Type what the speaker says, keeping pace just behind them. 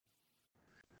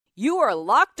You are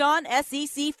Locked On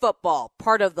SEC Football,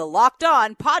 part of the Locked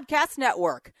On Podcast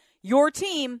Network. Your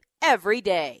team every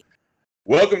day.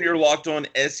 Welcome to your Locked On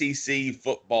SEC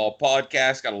Football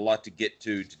Podcast. Got a lot to get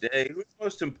to today. Who's the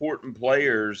most important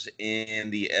players in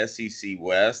the SEC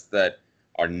West that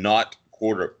are not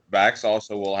quarterbacks?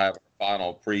 Also, we'll have our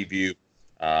final preview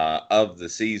of the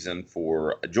season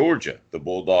for Georgia. The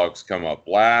Bulldogs come up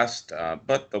last,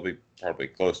 but they'll be probably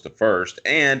close to first.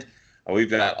 And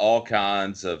we've got all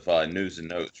kinds of news and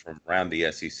notes from around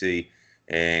the SEC,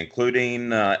 including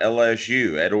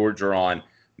LSU. Ed Orgeron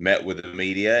met with the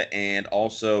media, and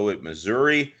also at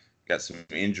Missouri, got some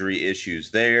injury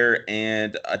issues there,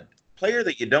 and a player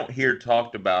that you don't hear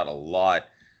talked about a lot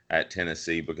at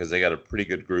Tennessee because they got a pretty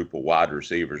good group of wide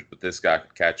receivers, but this guy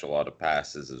could catch a lot of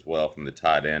passes as well from the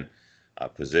tight end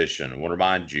position. I want to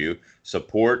remind you,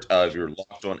 support of your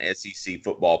Locked On SEC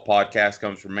Football Podcast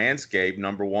comes from Manscaped,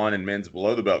 #1 in men's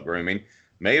below-the-belt grooming.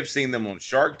 May have seen them on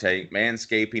Shark Tank.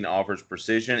 Manscaping offers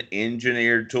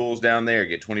precision-engineered tools down there.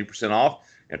 Get 20% off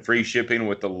and free shipping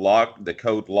with the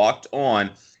code Locked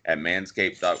On at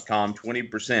manscaped.com.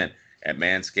 20% at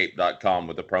manscaped.com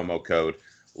with the promo code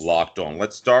Locked On.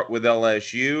 Let's start with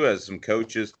LSU as some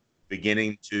coaches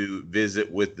beginning to visit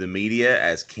with the media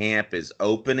as camp is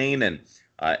opening. And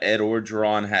Ed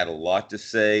Orgeron had a lot to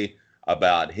say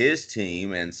about his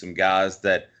team and some guys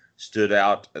that stood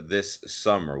out this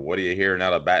summer. What are you hearing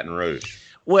out of Baton Rouge?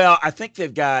 Well, I think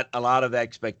they've got a lot of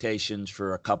expectations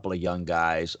for a couple of young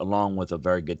guys, along with a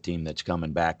very good team that's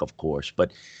coming back, of course.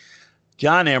 But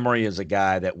John Emery is a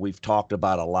guy that we've talked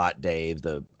about a lot, Dave,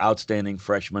 the outstanding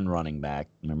freshman running back.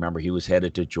 Remember, he was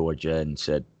headed to Georgia and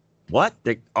said, what?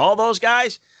 All those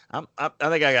guys? I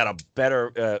think I got a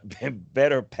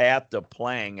better path to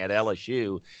playing at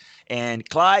LSU. And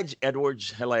Clyde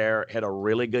Edwards-Helaire had a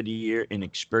really good year, an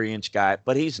experienced guy,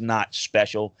 but he's not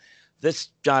special. This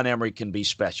John Emery can be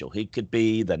special. He could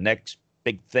be the next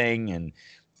big thing and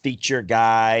feature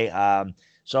guy.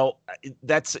 So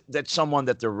that's someone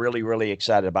that they're really, really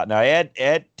excited about. Now,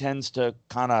 Ed tends to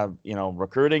kind of,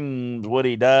 recruiting what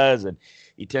he does, and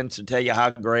he tends to tell you how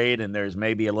great, and there's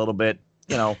maybe a little bit,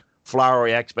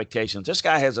 flowery expectations. This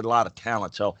guy has a lot of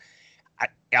talent. So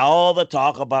all the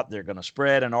talk about they're going to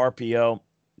spread an RPO,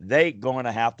 they're going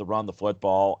to have to run the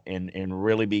football and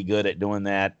really be good at doing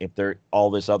that if all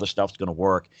this other stuff's going to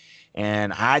work.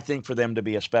 And I think for them to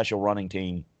be a special running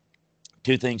team,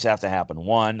 two things have to happen.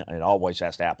 One, it always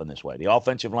has to happen this way. The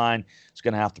offensive line is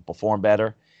going to have to perform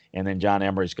better, and then John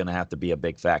Emery is going to have to be a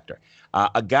big factor.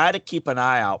 A guy to keep an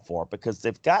eye out for, because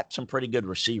they've got some pretty good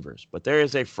receivers, but there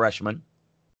is a freshman,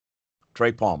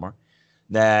 Trey Palmer,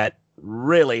 that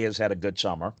really has had a good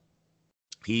summer.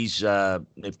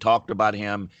 They've talked about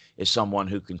him as someone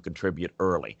who can contribute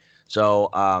early. So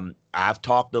I've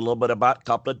talked a little bit about a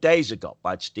couple of days ago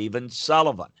about Stephen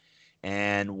Sullivan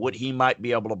and what he might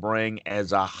be able to bring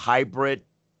as a hybrid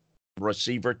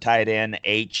receiver tight end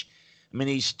H. I mean,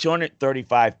 he's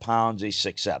 235 pounds. He's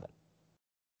 6'7".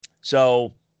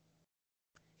 So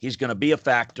he's going to be a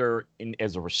factor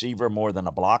as a receiver more than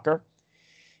a blocker.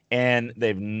 And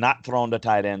they've not thrown to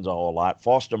tight ends a whole lot.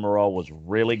 Foster Moreau was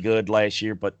really good last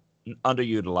year, but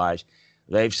underutilized.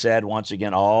 They've said once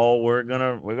again, we're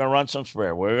gonna run some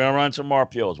spread. We're gonna run some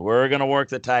RPOs. We're gonna work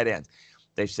the tight ends.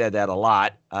 They've said that a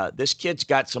lot. This kid's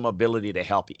got some ability to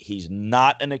help you. He's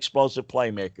not an explosive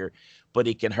playmaker, but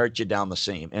he can hurt you down the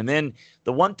seam. And then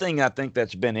the one thing I think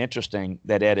that's been interesting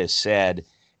that Ed has said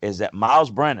is that Miles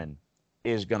Brennan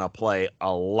is going to play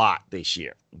a lot this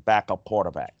year, backup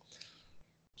quarterback.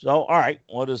 So, all right,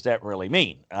 what does that really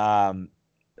mean?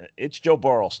 It's Joe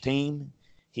Burrow's team.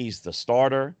 He's the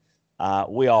starter.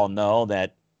 We all know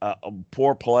that a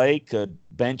poor play could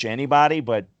bench anybody,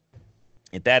 but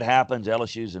if that happens,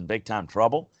 LSU's in big-time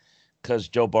trouble because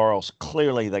Joe Burrow's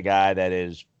clearly the guy that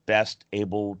is best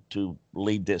able to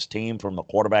lead this team from the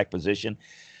quarterback position.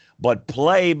 But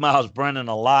play Miles Brennan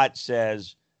a lot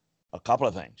says a couple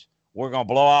of things. We're going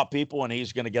to blow out people, and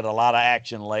he's going to get a lot of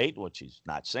action late, which he's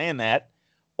not saying that,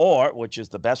 or which is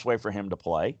the best way for him to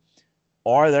play,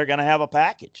 or they're going to have a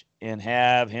package and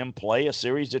have him play a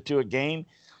series or two a game.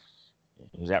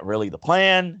 Is that really the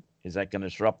plan? Is that going to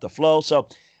disrupt the flow? So,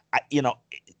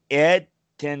 Ed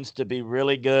tends to be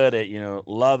really good at,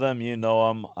 love him,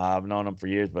 him. I've known him for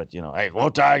years, but, hey, go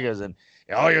Tigers. And,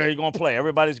 yeah, you're going to play.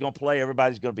 Everybody's going to play.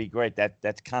 Everybody's going to be great.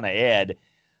 That's kind of Ed.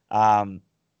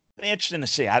 Interesting to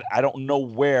see. I don't know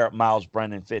where Miles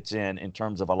Brennan fits in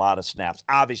terms of a lot of snaps.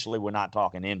 Obviously, we're not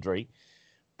talking injury,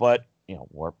 but,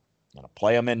 we're going to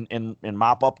play him in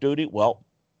mop-up duty. Well,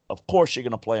 of course you're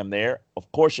going to play him there.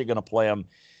 Of course you're going to play him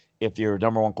if your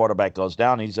number one quarterback goes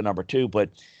down. He's the number two. But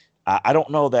I don't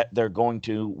know that they're going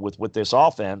to, with this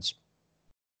offense,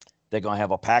 they're going to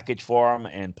have a package for him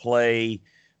and play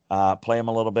him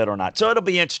a little bit or not. So it'll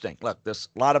be interesting. Look, there's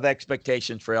a lot of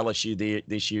expectations for LSU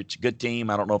this year. It's a good team.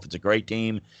 I don't know if it's a great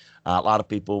team. A lot of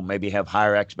people maybe have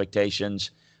higher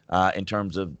expectations in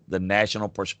terms of the national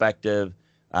perspective.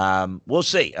 We'll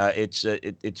see.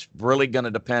 It's really going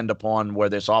to depend upon where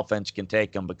this offense can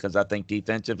take them, because I think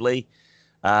defensively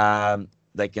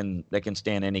they can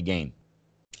stand any game.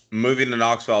 Moving to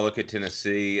Knoxville, I look at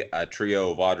Tennessee, a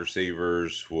trio of wide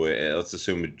receivers. Let's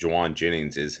assume Juwan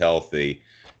Jennings is healthy.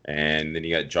 And then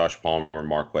you got Josh Palmer,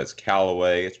 Marquez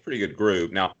Callaway. It's a pretty good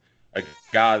group. Now, a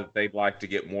guy that they'd like to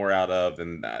get more out of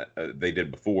than they did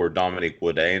before, Dominic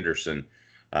Wood-Anderson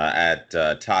at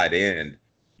tight end.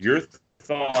 Your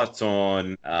thoughts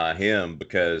on him,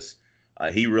 because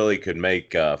he really could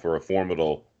make for a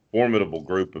formidable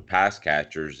group of pass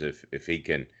catchers if he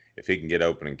can get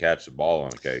open and catch the ball on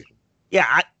occasion.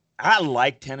 Yeah, I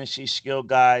like Tennessee's skill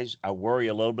guys. I worry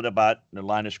a little bit about the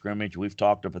line of scrimmage. We've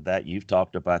talked about that. You've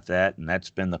talked about that. And that's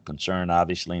been the concern,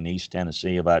 obviously, in East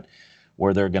Tennessee about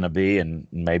where they're going to be. And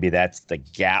maybe that's the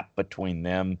gap between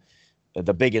them,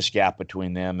 the biggest gap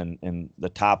between them and the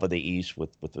top of the East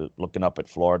with looking up at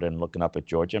Florida and looking up at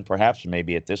Georgia. And perhaps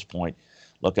maybe at this point,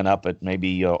 looking up at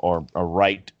maybe or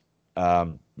right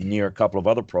near a couple of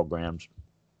other programs.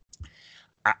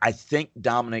 I think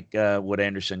Dominic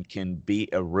Wood-Anderson can be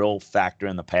a real factor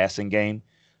in the passing game.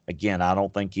 Again, I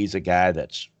don't think he's a guy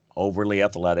that's overly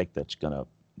athletic, that's gonna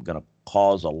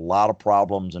cause a lot of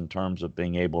problems in terms of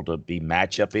being able to be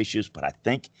matchup issues, but I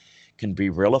think can be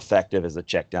real effective as a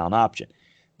check down option.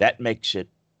 That makes it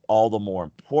all the more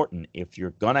important if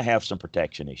you're going to have some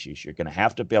protection issues. You're going to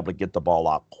have to be able to get the ball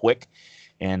out quick.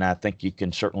 And I think you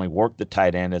can certainly work the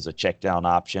tight end as a check down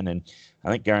option. And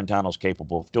I think Garantano's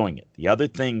capable of doing it. The other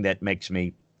thing that makes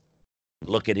me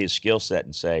look at his skill set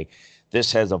and say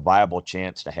this has a viable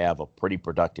chance to have a pretty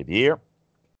productive year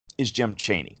is Jim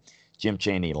Chaney. Jim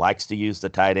Chaney likes to use the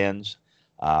tight ends.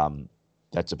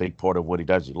 That's a big part of what he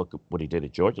does. You look at what he did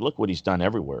at Georgia. Look what he's done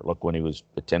everywhere. Look when he was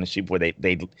at Tennessee, where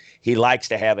he likes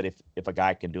to have it if a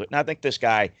guy can do it. And I think this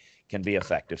guy can be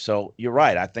effective. So you're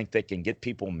right. I think they can get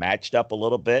people matched up a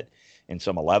little bit in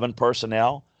some 11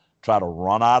 personnel, try to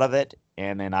run out of it,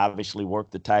 and then obviously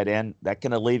work the tight end. That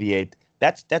can alleviate.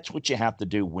 That's what you have to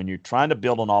do when you're trying to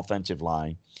build an offensive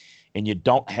line and you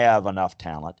don't have enough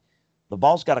talent. The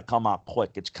ball's got to come out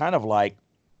quick. It's kind of like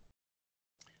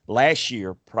last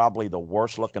year, probably the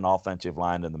worst looking offensive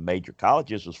line in the major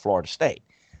colleges was Florida State.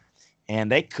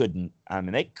 And they couldn't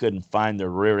find their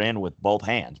rear end with both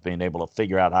hands, being able to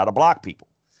figure out how to block people.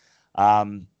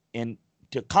 And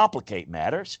to complicate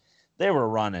matters, they were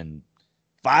running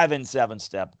 5 and 7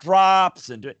 step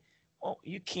drops well,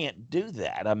 you can't do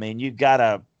that. I mean, you've got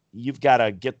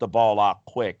to get the ball out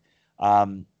quick.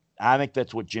 I think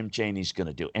that's what Jim Chaney's going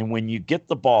to do. And when you get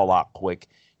the ball out quick,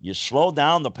 you slow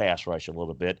down the pass rush a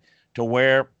little bit to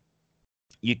where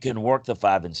you can work the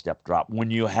 5 and step drop when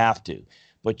you have to.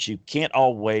 But you can't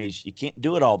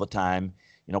do it all the time.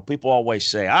 You know, people always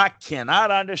say, I cannot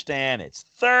understand. It's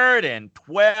 3rd and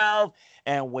 12,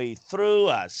 and we threw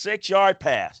a 6-yard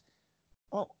pass.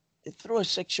 Well, they threw a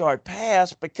 6-yard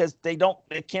pass because they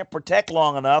can't protect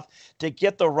long enough to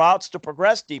get the routes to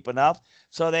progress deep enough.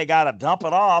 So they got to dump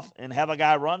it off and have a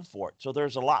guy run for it. So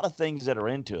there's a lot of things that are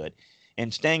into it.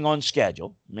 And staying on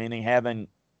schedule, meaning having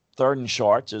 3rd and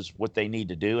shorts, is what they need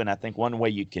to do. And I think one way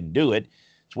you can do it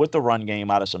is with the run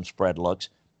game out of some spread looks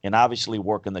and obviously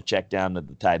working the check down to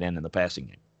the tight end in the passing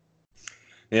game.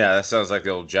 Yeah, that sounds like the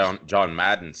old John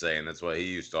Madden saying. That's what he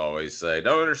used to always say.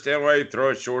 Don't understand why you throw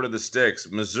it short of the sticks.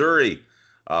 Missouri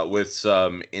with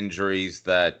some injuries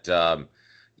that,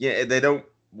 they don't.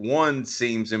 One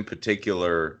seems in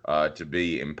particular to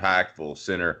be impactful.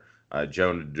 Center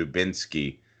Jonah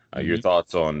Dubinsky. Your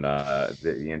thoughts on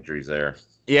the injuries there?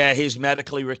 Yeah, he's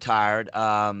medically retired,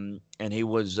 and he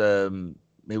was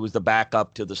the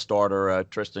backup to the starter,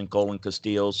 Tristan Colin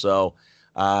Castillo. So,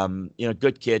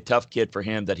 good kid, tough kid for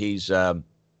him that his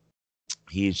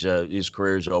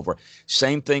career's over.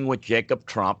 Same thing with Jacob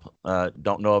Trump.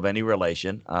 Don't know of any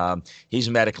relation. He's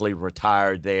medically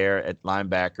retired there at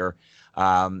linebacker.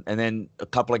 And then a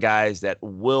couple of guys that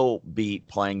will be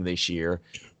playing this year,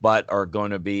 but are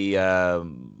going to be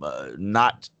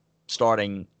not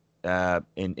starting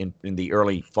in the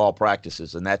early fall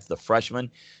practices, and that's the freshman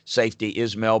safety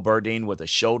Ismail Burdine with a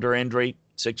shoulder injury,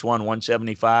 6'1",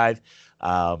 175.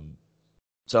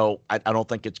 So I don't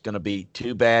think it's going to be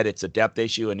too bad. It's a depth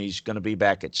issue, and he's going to be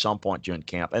back at some point during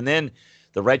camp. And then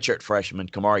the redshirt freshman,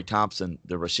 Kamari Thompson,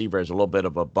 the receiver, has a little bit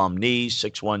of a bum knee,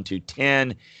 6'1",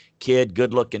 210. kid,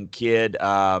 good-looking kid.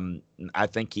 I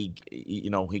think he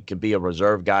can be a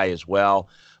reserve guy as well.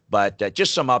 But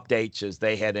just some updates as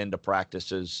they head into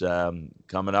practices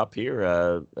coming up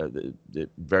here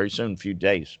very soon, a few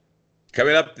days.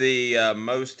 Coming up, the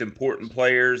most important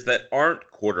players that aren't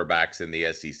quarterbacks in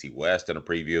the SEC West and a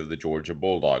preview of the Georgia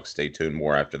Bulldogs. Stay tuned.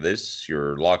 More after this.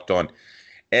 You're Locked On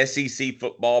SEC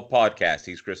Football Podcast.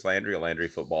 He's Chris Landry at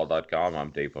LandryFootball.com.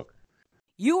 I'm Dave Hooker.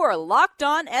 You are Locked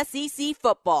On SEC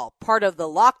Football, part of the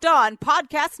Locked On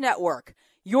Podcast Network,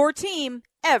 your team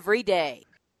every day.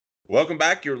 Welcome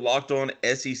back. You're Locked On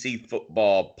SEC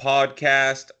Football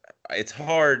Podcast. It's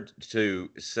hard to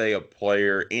say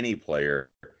any player,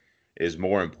 is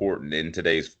more important in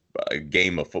today's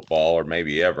game of football, or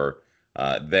maybe ever,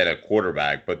 than a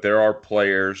quarterback. But there are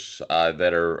players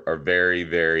that are very,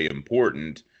 very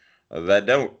important that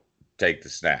don't take the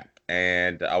snap.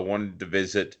 And I wanted to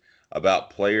visit about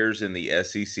players in the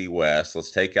SEC West.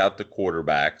 Let's take out the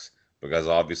quarterbacks, because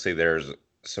obviously there's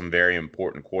some very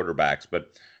important quarterbacks.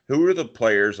 But who are the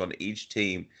players on each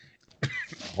team,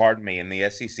 in the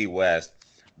SEC West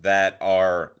that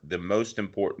are the most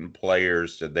important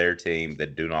players to their team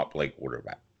that do not play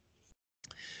quarterback?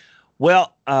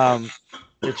 Well,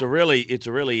 it's a really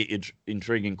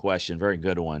intriguing question. Very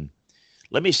good one.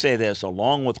 Let me say this: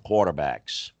 along with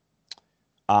quarterbacks,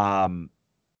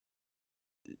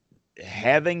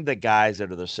 having the guys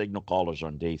that are the signal callers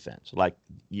on defense, like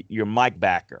your Mike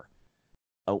Backer,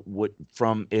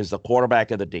 is the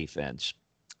quarterback of the defense,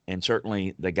 and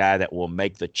certainly the guy that will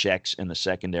make the checks in the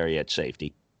secondary at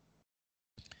safety,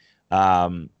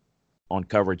 on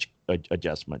coverage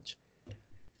adjustments.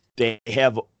 They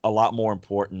have a lot more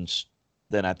importance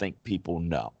than I think people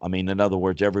know. I mean, in other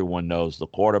words, everyone knows the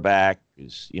quarterback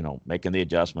is, making the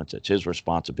adjustments. It's his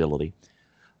responsibility.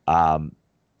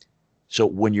 So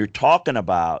when you're talking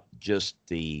about just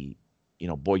you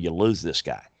lose this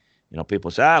guy.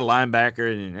 People say,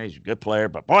 linebacker, and he's a good player,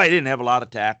 but boy, he didn't have a lot of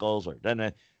tackles, or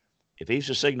doesn't. If he's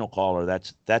a signal caller,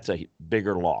 that's a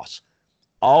bigger loss.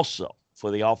 Also,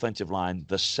 for the offensive line,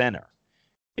 the center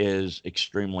is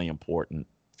extremely important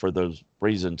for those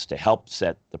reasons, to help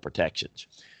set the protections.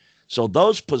 So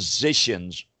those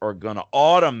positions are going to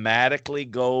automatically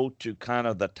go to kind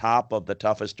of the top of the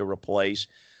toughest to replace,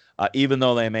 even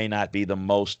though they may not be the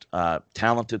most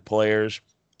talented players.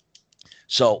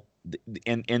 So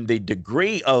in the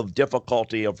degree of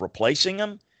difficulty of replacing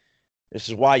them, this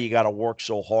is why you got to work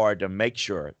so hard to make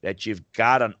sure that you've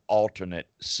got an alternate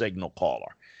signal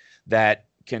caller that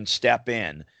can step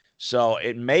in. So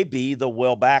it may be the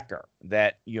Will Backer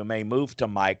that you may move to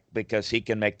Mike because he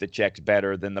can make the checks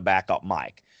better than the backup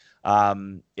Mike.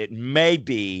 It may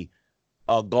be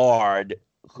a guard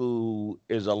who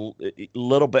is a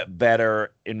little bit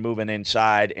better in moving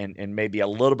inside and maybe a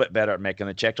little bit better at making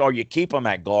the checks. Or you keep him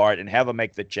at guard and have him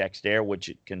make the checks there,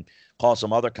 which can cause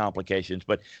some other complications.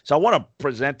 But so I want to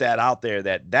present that out there,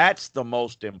 that's the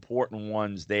most important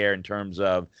ones there in terms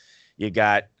of you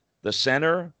got the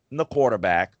center and the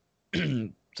quarterback,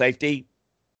 safety,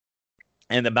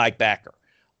 and the Mike Backer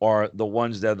are the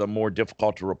ones that are the more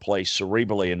difficult to replace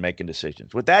cerebrally in making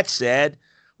decisions. With that said,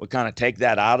 we kind of take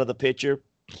that out of the picture.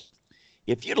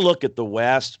 If you look at the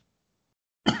West,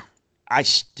 I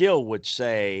still would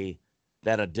say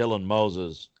that a Dylan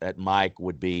Moses at Mike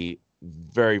would be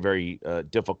very, very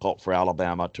difficult for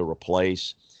Alabama to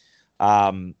replace.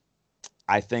 I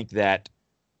think that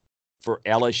for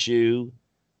LSU,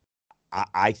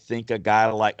 I think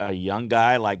a young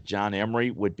guy like John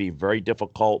Emery would be very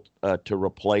difficult to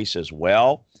replace as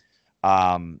well.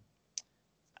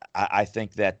 I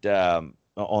think that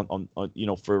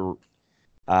for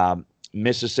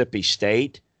Mississippi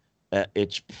State,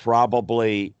 it's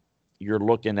probably you're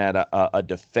looking at a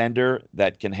defender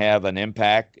that can have an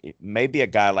impact. Maybe a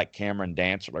guy like Cameron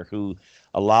Dantzler, who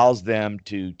allows them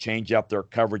to change up their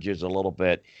coverages a little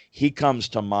bit. He comes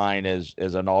to mind as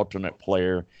an alternate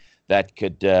player that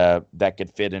could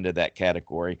fit into that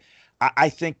category. I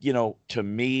think, to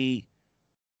me,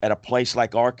 at a place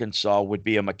like Arkansas would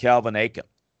be a McKelvin Aiken.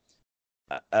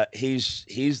 He's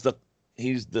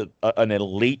an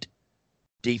elite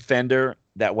defender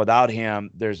that without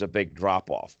him, there's a big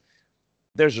drop-off.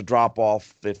 There's a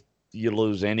drop-off if you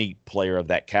lose any player of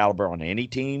that caliber on any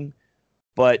team.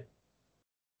 But,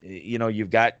 you've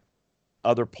got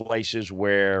other places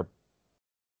where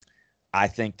I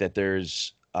think that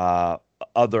there's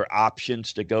other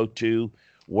options to go to,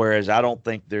 whereas I don't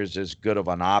think there's as good of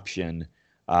an option,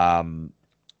 for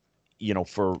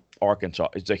Arkansas.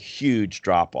 It's a huge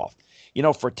drop-off.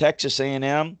 For Texas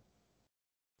A&M,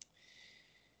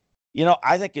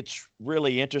 I think it's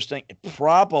really interesting. It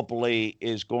probably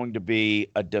is going to be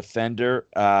a defender.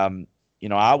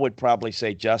 I would probably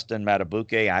say Justin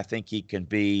Matabuke. I think he can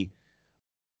be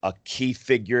a key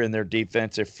figure in their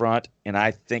defensive front, and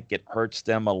I think it hurts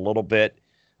them a little bit,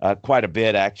 quite a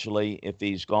bit actually, if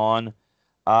he's gone.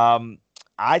 Um,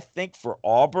 I think for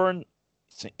Auburn,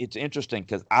 it's interesting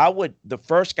because the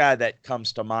first guy that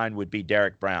comes to mind would be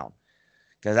Derek Brown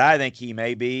because I think he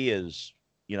maybe is,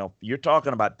 you're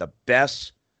talking about the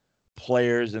best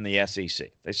players in the SEC.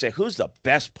 They say, who's the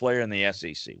best player in the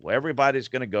SEC? Well, everybody's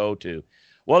going to go to,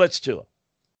 well, it's Tua,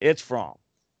 it's Fromm,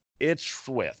 it's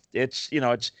Swift, it's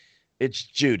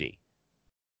Judy.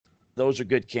 Those are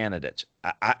good candidates.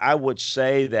 I would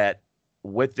say that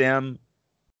with them,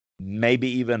 maybe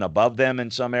even above them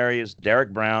in some areas,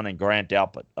 Derek Brown and Grant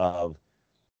Delpit of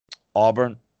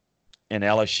Auburn and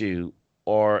LSU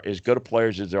are as good of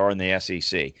players as there are in the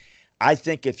SEC. I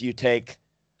think if you take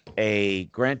a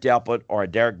Grant Delpit or a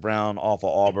Derek Brown off of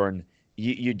Auburn,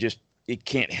 it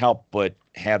can't help but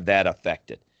have that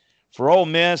affected. For Ole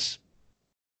Miss,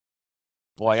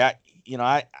 boy,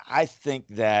 I think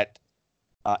that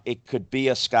it could be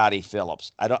a Scotty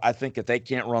Phillips. I think if they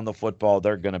can't run the football,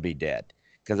 they're going to be dead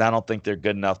because I don't think they're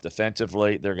good enough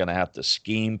defensively. They're going to have to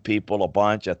scheme people a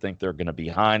bunch. I think they're going to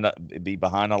be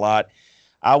behind a lot.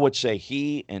 I would say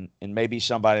he and maybe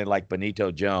somebody like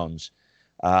Benito Jones.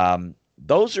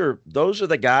 Those are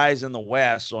the guys in the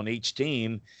West on each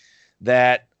team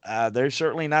that they're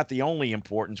certainly not the only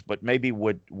importance, but maybe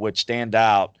would stand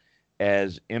out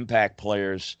as impact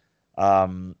players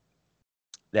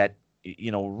that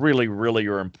really, really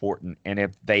are important. And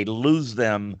if they lose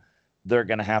them, they're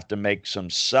going to have to make some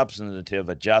substantive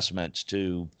adjustments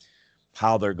to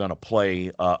how they're going to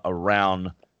play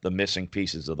around the missing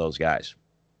pieces of those guys.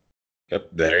 Yep,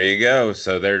 there you go.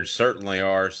 So there certainly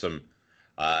are some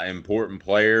important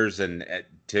players, and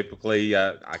typically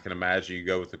I can imagine you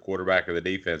go with the quarterback or the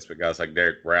defense, but guys like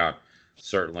Derek Brown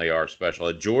certainly are special.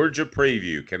 A Georgia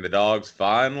preview. Can the Dogs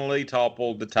finally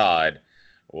topple the Tide?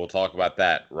 We'll talk about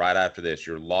that right after this.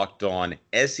 You're Locked On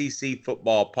SEC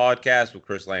Football Podcast with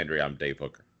Chris Landry. I'm Dave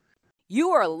Hooker.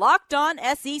 You are Locked On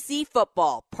SEC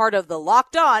Football, part of the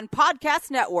Locked On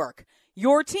Podcast Network,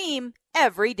 your team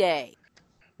every day.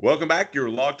 Welcome back. You're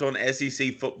Locked On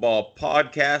SEC Football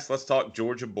Podcast. Let's talk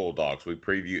Georgia Bulldogs. We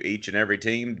preview each and every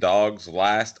team. Dogs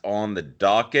last on the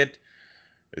docket.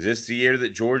 Is this the year that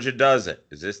Georgia does it?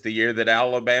 Is this the year that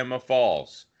Alabama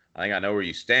falls? I think I know where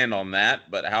you stand on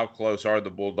that, but how close are the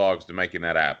Bulldogs to making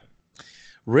that happen?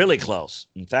 Really close.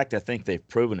 In fact, I think they've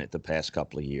proven it the past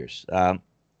couple of years.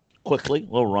 Quickly,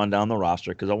 we'll run down the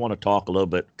roster because I want to talk a little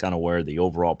bit kind of where the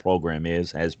overall program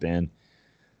has been.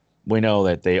 We know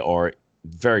that they are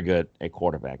very good at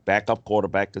quarterback. Backup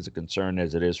quarterback is a concern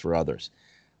as it is for others.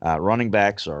 Running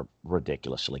backs are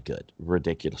ridiculously good,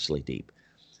 ridiculously deep.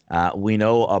 We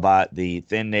know about the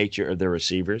thin nature of the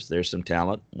receivers. There's some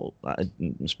talent. Well,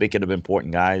 speaking of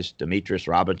important guys, Demetrius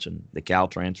Robinson, the Cal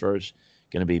transfer, is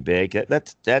going to be big.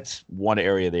 That's one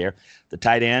area there. The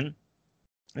tight end,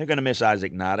 they're going to miss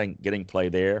Isaac Nada getting play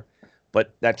there,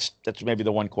 but that's maybe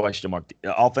the one question mark.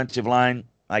 Offensive line,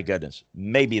 my goodness,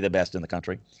 maybe the best in the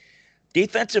country.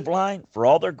 Defensive line, for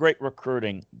all their great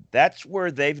recruiting, that's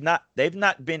where they've not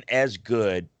been as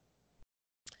good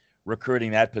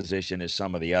recruiting that position as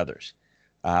some of the others.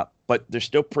 But they're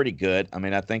still pretty good. I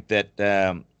mean, I think that,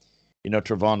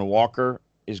 Travon Walker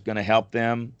is going to help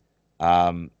them.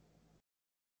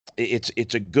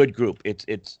 It's a good group.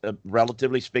 It's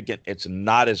relatively speaking, it's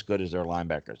not as good as their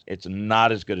linebackers. It's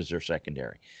not as good as their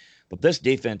secondary. But this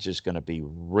defense is going to be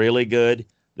really good.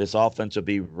 This offense will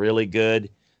be really good.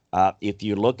 If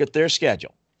you look at their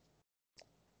schedule,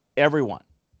 everyone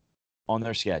on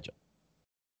their schedule,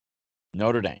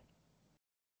 Notre Dame,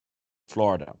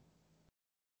 Florida,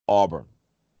 Auburn,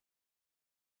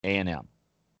 A&M.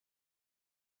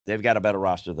 They've got a better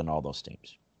roster than all those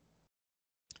teams.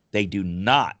 They do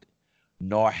not,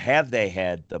 nor have they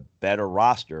had the better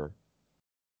roster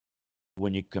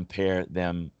when you compare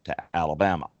them to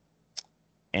Alabama.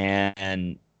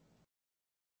 And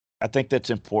I think that's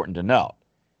important to note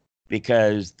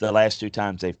because the last two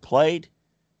times they've played,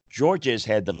 Georgia's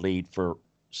had the lead for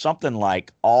something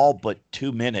like all but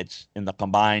 2 minutes in the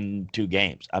combined two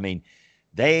games. I mean,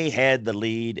 they had the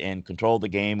lead and controlled the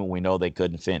game, and we know they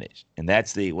couldn't finish. And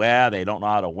that's they don't know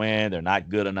how to win. They're not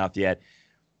good enough yet.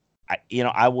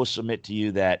 I will submit to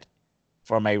you that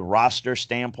from a roster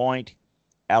standpoint,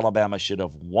 Alabama should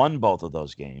have won both of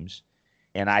those games.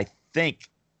 And I think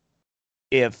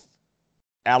if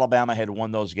Alabama had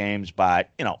won those games by,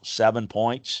 7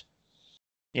 points,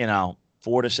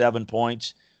 4 to 7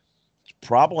 points, it's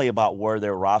probably about where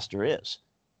their roster is.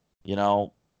 You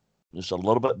know, just a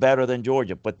little bit better than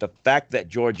Georgia. But the fact that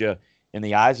Georgia, in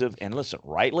the eyes of, and listen,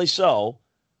 rightly so,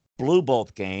 blew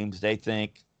both games, they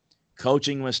think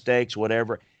coaching mistakes,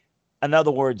 whatever. In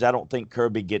other words, I don't think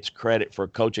Kirby gets credit for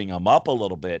coaching them up a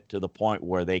little bit to the point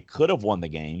where they could have won the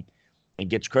game, and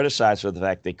gets criticized for the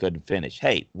fact they couldn't finish.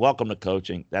 Hey, welcome to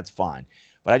coaching. That's fine.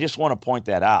 But I just want to point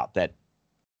that out, that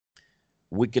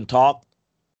we can talk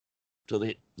to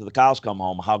the cows come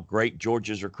home how great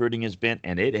Georgia's recruiting has been,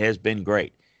 and it has been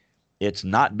great. It's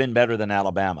not been better than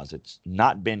Alabama's. It's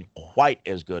not been quite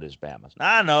as good as Bama's.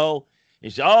 Now, I know you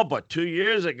say, oh, but 2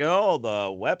 years ago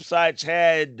the websites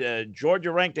had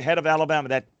Georgia ranked ahead of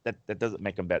Alabama. That doesn't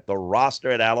make them better. The roster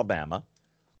at Alabama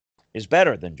is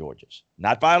better than Georgia's.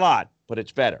 Not by a lot, but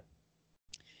it's better.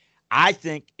 I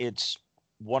think it's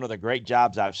one of the great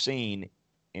jobs I've seen.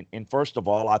 And first of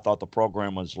all, I thought the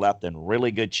program was left in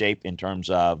really good shape in terms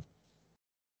of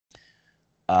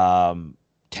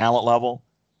talent level.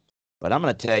 But I'm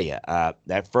going to tell you,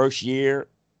 that first year,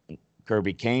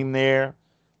 Kirby came there,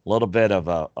 a little bit of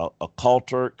a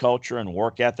culture and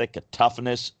work ethic, a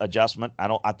toughness adjustment.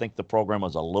 I think the program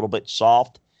was a little bit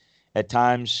soft at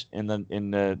times in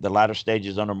the latter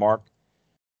stages under Mark.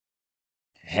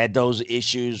 Had those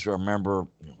issues. Remember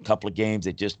a couple of games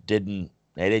that just didn't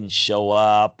show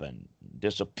up and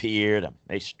disappeared.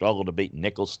 They struggled to beat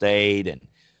Nicholls State and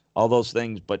all those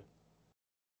things. But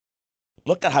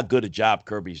look at how good a job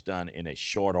Kirby's done in a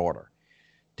short order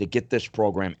to get this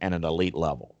program at an elite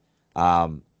level. I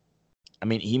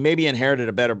mean, he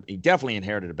definitely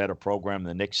inherited a better program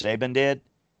than Nick Saban did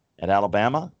at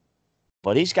Alabama,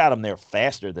 but he's got them there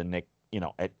faster than Nick,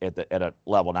 at a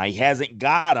level. Now, he hasn't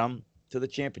got them to the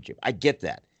championship. I get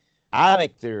that. I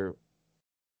think they're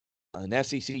an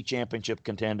SEC championship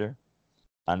contender,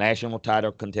 a national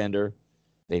title contender.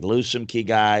 They lose some key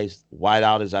guys.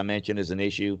 Whiteout, as I mentioned, is an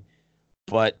issue.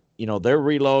 But, they're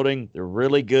reloading. They're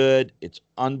really good. It's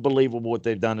unbelievable what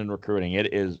they've done in recruiting.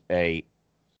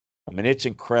 It's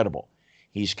incredible.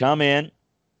 He's come in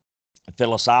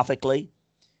philosophically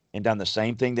and done the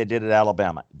same thing they did at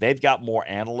Alabama. They've got more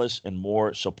analysts and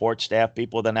more support staff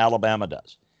people than Alabama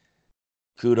does.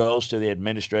 Kudos to the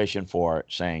administration for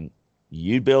saying,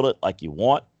 you build it like you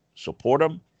want, support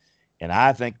them, and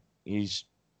I think he's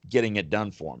getting it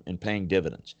done for him and paying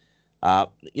dividends.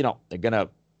 They're going to,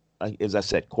 as I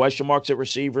said, question marks at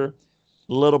receiver,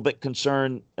 a little bit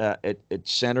concerned at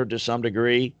center to some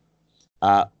degree.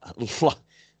 I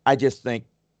just think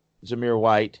Zamir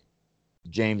White,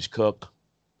 James Cook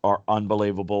are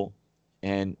unbelievable,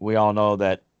 and we all know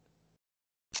that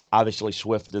obviously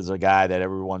Swift is a guy that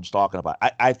everyone's talking about.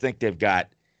 I think they've got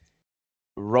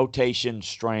rotation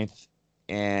strength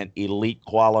and elite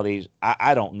qualities.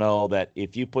 I don't know that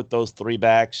if you put those three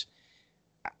backs,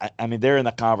 they're in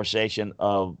the conversation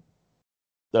of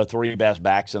the three best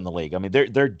backs in the league.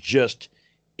 They're just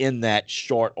in that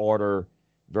short order,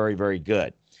 very, very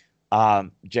good.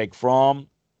 Jake Fromm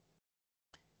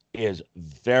is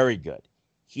very good.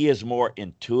 He is more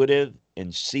intuitive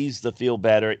and sees the field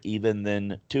better even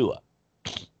than Tua.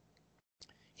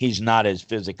 He's not as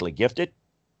physically gifted,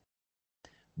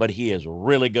 but he is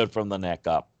really good from the neck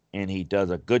up, and he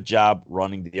does a good job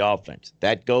running the offense.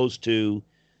 That goes to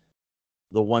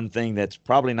the one thing that's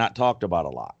probably not talked about a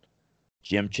lot.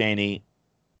 Jim Chaney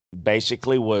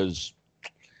basically was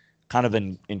kind of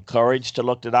encouraged to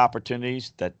look at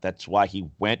opportunities. That's why he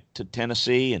went to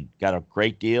Tennessee and got a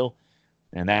great deal,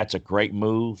 and that's a great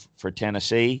move for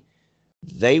Tennessee.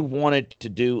 They wanted to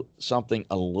do something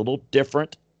a little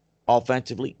different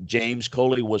offensively. James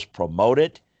Coley was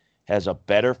promoted, has a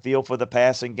better feel for the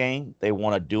passing game. They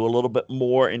want to do a little bit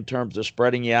more in terms of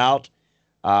spreading you out.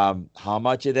 How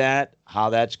much of that, how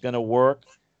that's going to work.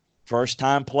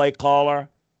 First-time play caller,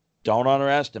 don't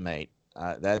underestimate.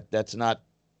 That's not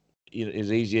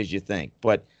as easy as you think.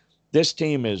 But this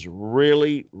team is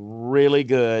really, really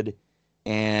good,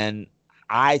 and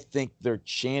I think their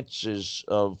chances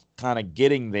of kind of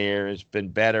getting there has been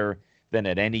better than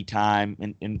at any time.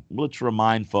 And let's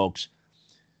remind folks,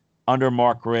 under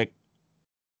Mark Richt,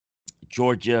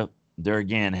 Georgia, there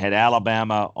again, had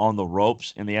Alabama on the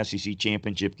ropes in the SEC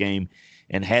championship game.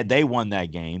 And had they won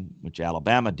that game, which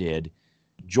Alabama did,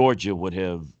 Georgia would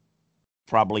have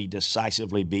probably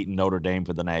decisively beaten Notre Dame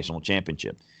for the national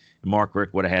championship. Mark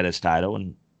Richt would have had his title,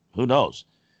 and who knows?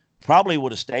 Probably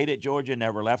would have stayed at Georgia,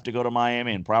 never left to go to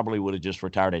Miami, and probably would have just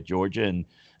retired at Georgia. And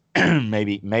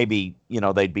maybe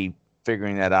they'd be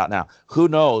figuring that out now. Who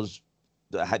knows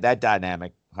that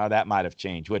dynamic how that might have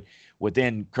changed. Would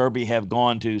then Kirby have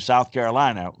gone to South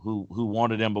Carolina, who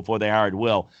wanted him before they hired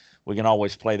Will? We can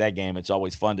always play that game. It's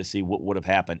always fun to see what would have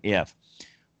happened if.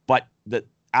 But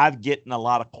I've gotten a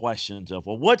lot of questions of,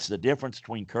 well, what's the difference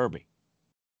between Kirby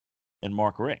and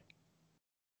Mark Richt?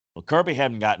 Well, Kirby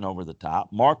hadn't gotten over the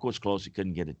top. Mark was close. He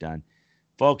couldn't get it done.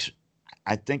 Folks,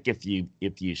 I think if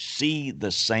you see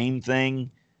the same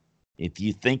thing, if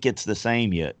you think it's the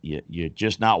same, you're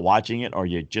just not watching it, or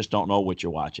you just don't know what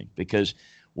you're watching. Because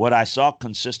what I saw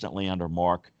consistently under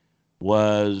Mark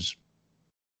was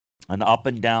an up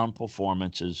and down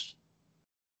performances,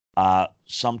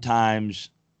 sometimes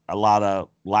a lot of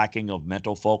lacking of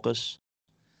mental focus,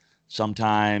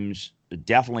 sometimes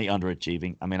definitely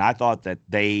underachieving. I mean, I thought that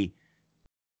they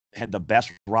had the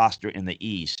best roster in the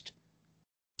East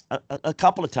a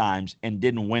couple of times and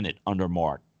didn't win it under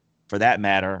Mark. For that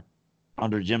matter,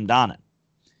 under Jim Donnan,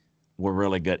 were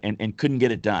really good and couldn't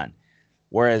get it done.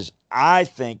 Whereas I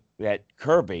think that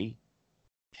Kirby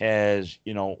has,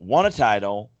 won a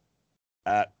title,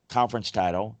 conference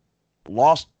title,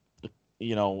 lost,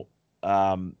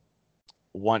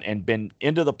 won and been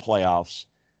into the playoffs,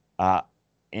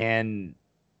 and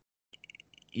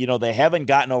they haven't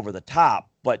gotten over the top,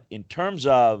 but in terms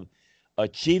of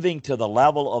achieving to the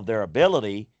level of their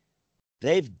ability,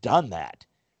 they've done that.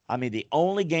 I mean, the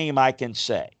only game I can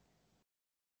say,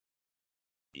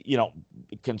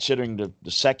 considering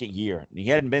the second year, he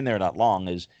hadn't been there that long,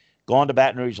 is gone to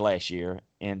Baton Rouge last year,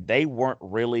 and they weren't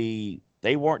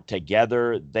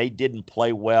together. They didn't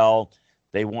play well.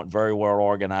 They weren't very well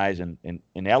organized, and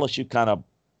LSU kind of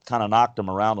knocked them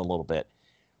around a little bit.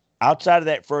 Outside of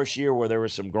that first year where there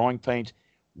was some growing pains,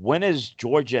 when has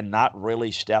Georgia not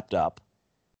really stepped up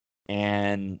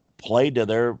and played to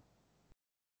their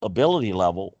ability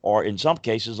level, or in some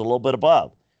cases a little bit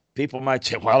above? People might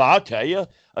say, well, I'll tell you,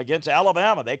 against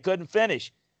Alabama, they couldn't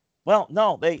finish. Well,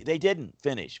 no, they didn't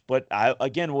finish. But I,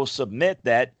 again, will submit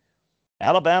that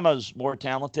Alabama's more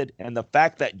talented, and the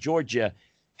fact that Georgia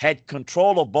had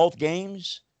control of both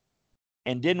games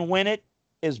and didn't win it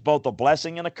is both a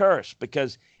blessing and a curse,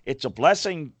 because it's a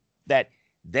blessing that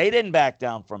they didn't back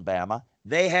down from Bama.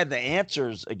 They had the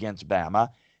answers against Bama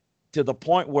to the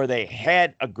point where they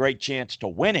had a great chance to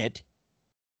win it.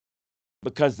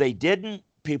 Because they didn't,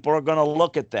 people are going to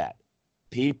look at that.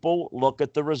 People look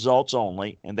at the results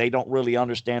only, and they don't really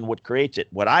understand what creates it.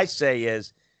 What I say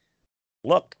is,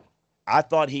 look, I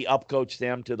thought he upcoached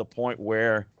them to the point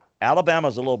where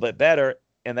Alabama's a little bit better,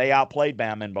 and they outplayed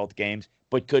Bama in both games,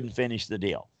 but couldn't finish the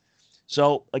deal.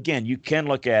 So, again, you can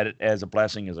look at it as a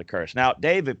blessing, as a curse. Now,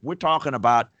 Dave, if we're talking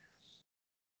about,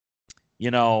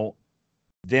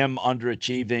 them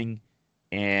underachieving,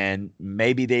 and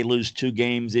maybe they lose 2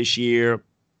 games this year,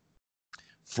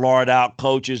 Florida out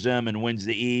coaches them and wins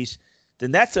the East,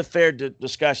 then that's a fair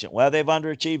discussion. Well, they've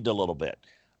underachieved a little bit.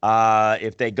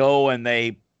 If they go and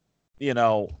they,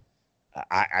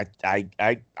 I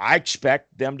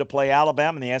expect them to play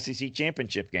Alabama in the SEC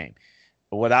championship game.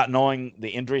 But without knowing the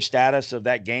injury status of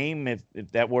that game, if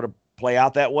that were to play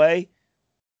out that way,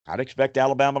 I'd expect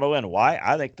Alabama to win. Why?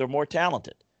 I think they're more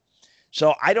talented.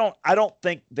 So I don't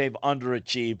think they've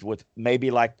underachieved, with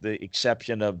maybe like the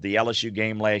exception of the LSU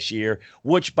game last year,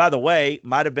 which, by the way,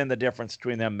 might have been the difference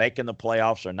between them making the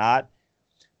playoffs or not.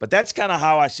 But that's kind of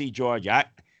how I see Georgia.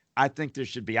 I think there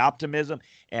should be optimism,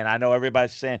 and I know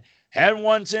everybody's saying, hadn't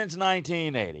won since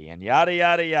 1980 and yada,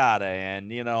 yada, yada,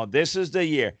 and, this is the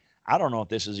year. I don't know if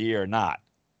this is the year or not.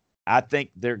 I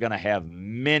think they're going to have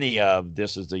many of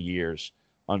this is the years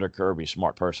under Kirby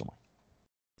Smart personally.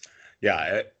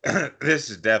 Yeah, this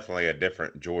is definitely a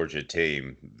different Georgia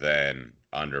team than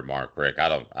under Mark Richt. I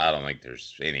don't think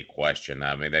there's any question.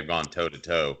 I mean, they've gone toe to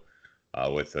toe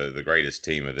with the greatest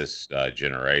team of this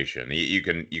generation. You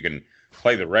can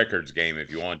play the records game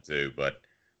if you want to, but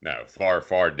no,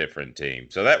 far different team.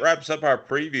 So that wraps up our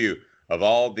preview of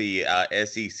all the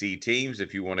SEC teams.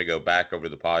 If you want to go back over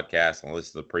the podcast and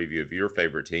listen to the preview of your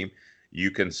favorite team, you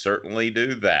can certainly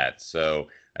do that. So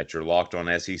at your Locked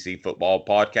On SEC Football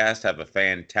podcast, have a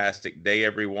fantastic day,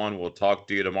 everyone. We'll talk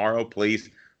to you tomorrow. Please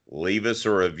leave us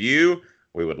a review.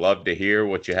 We would love to hear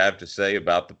what you have to say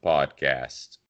about the podcast.